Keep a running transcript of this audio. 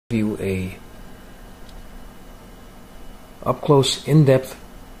you a up-close, in-depth,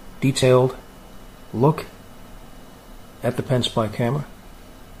 detailed look at the pen spy camera.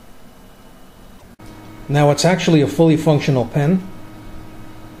 Now it's actually a fully functional pen.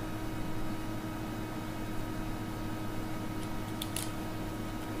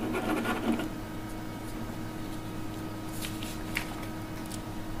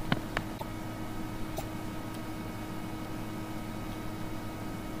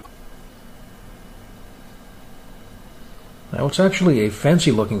 Now it's actually a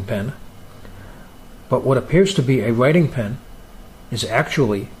fancy looking pen, but what appears to be a writing pen is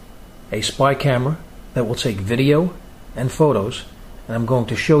actually a spy camera that will take video and photos, and I'm going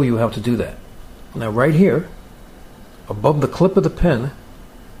to show you how to do that. Now right here, above the clip of the pen,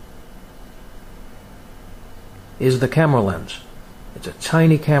 is the camera lens. It's a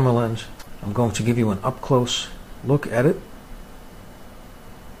tiny camera lens. I'm going to give you an up-close look at it.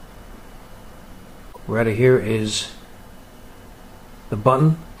 Right here is the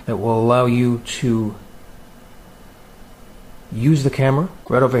button that will allow you to use the camera.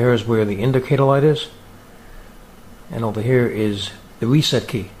 Right over here is where the indicator light is, and over here is the reset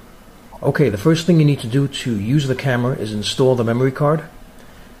key. Okay, the first thing you need to do to use the camera is install the memory card.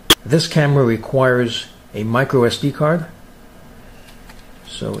 This camera requires a micro SD card,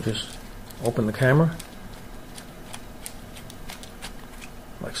 so just open the camera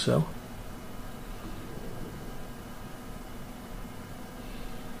like so.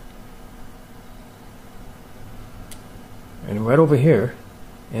 And right over here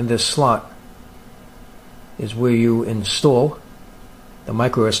in this slot is where you install the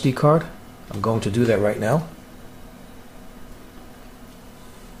micro SD card. I'm going to do that right now.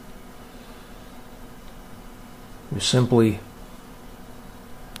 You simply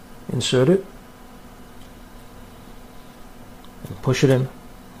insert it and push it in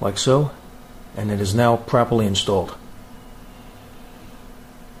like so, and it is now properly installed.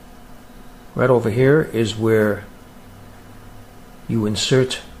 Right over here is where you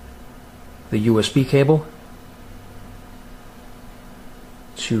insert the USB cable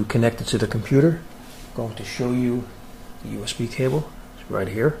to connect it to the computer. I'm going to show you the USB cable. It's right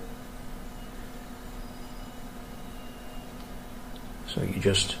here. So you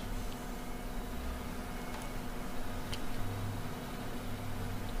just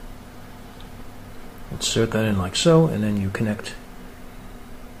insert that in like so, and then you connect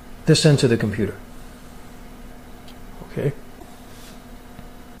this end to the computer. Okay.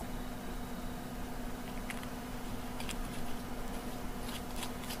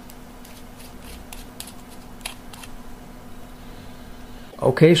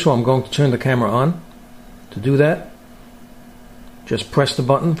 Okay, so I'm going to turn the camera on. To do that, just press the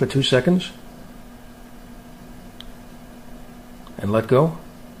button for 2 seconds and let go.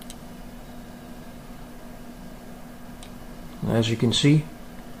 As you can see,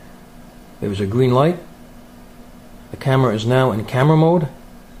 there is a green light. The camera is now in camera mode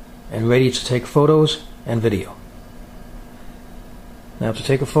and ready to take photos and video. Now to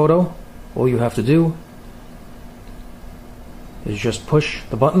take a photo, all you have to do is just push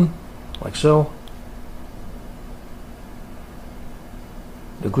the button like so.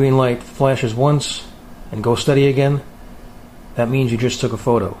 The green light flashes once and goes steady again. That means you just took a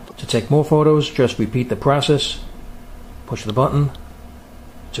photo. To take more photos, just repeat the process. Push the button,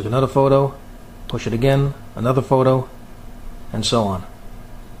 took another photo, push it again, another photo, and so on.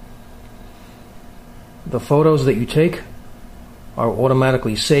 The photos that you take are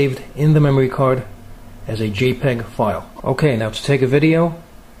automatically saved in the memory card as a JPEG file. Okay, now to take a video,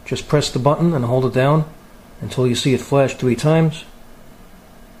 just press the button and hold it down until you see it flash 3 times.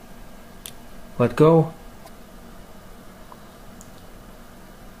 Let go.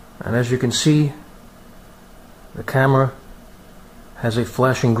 And as you can see, the camera has a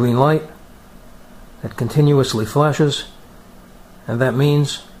flashing green light that continuously flashes, and that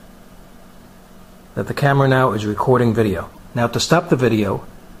means that the camera now is recording video. Now to stop the video,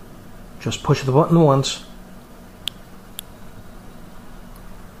 just push the button once.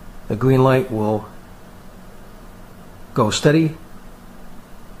 The green light will go steady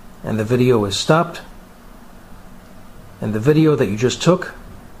and the video is stopped, and the video that you just took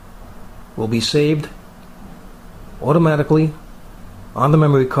will be saved automatically on the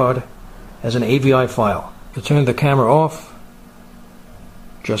memory card as an AVI file. To turn the camera off,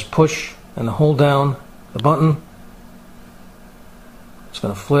 just push and hold down the button. It's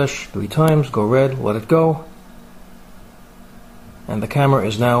going to flash 3 times, go red, let it go, and the camera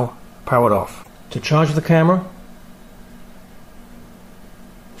is now powered off. To charge the camera,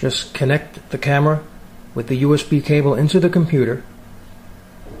 just connect the camera with the USB cable into the computer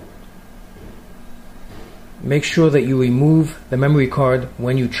make sure that you remove the memory card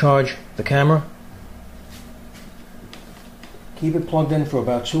when you charge the camera. Keep it plugged in for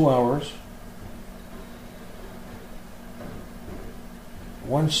about 2 hours.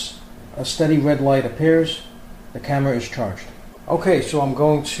 Once a steady red light appears, the camera is charged. Okay, so I'm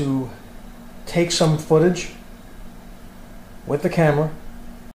going to take some footage with the camera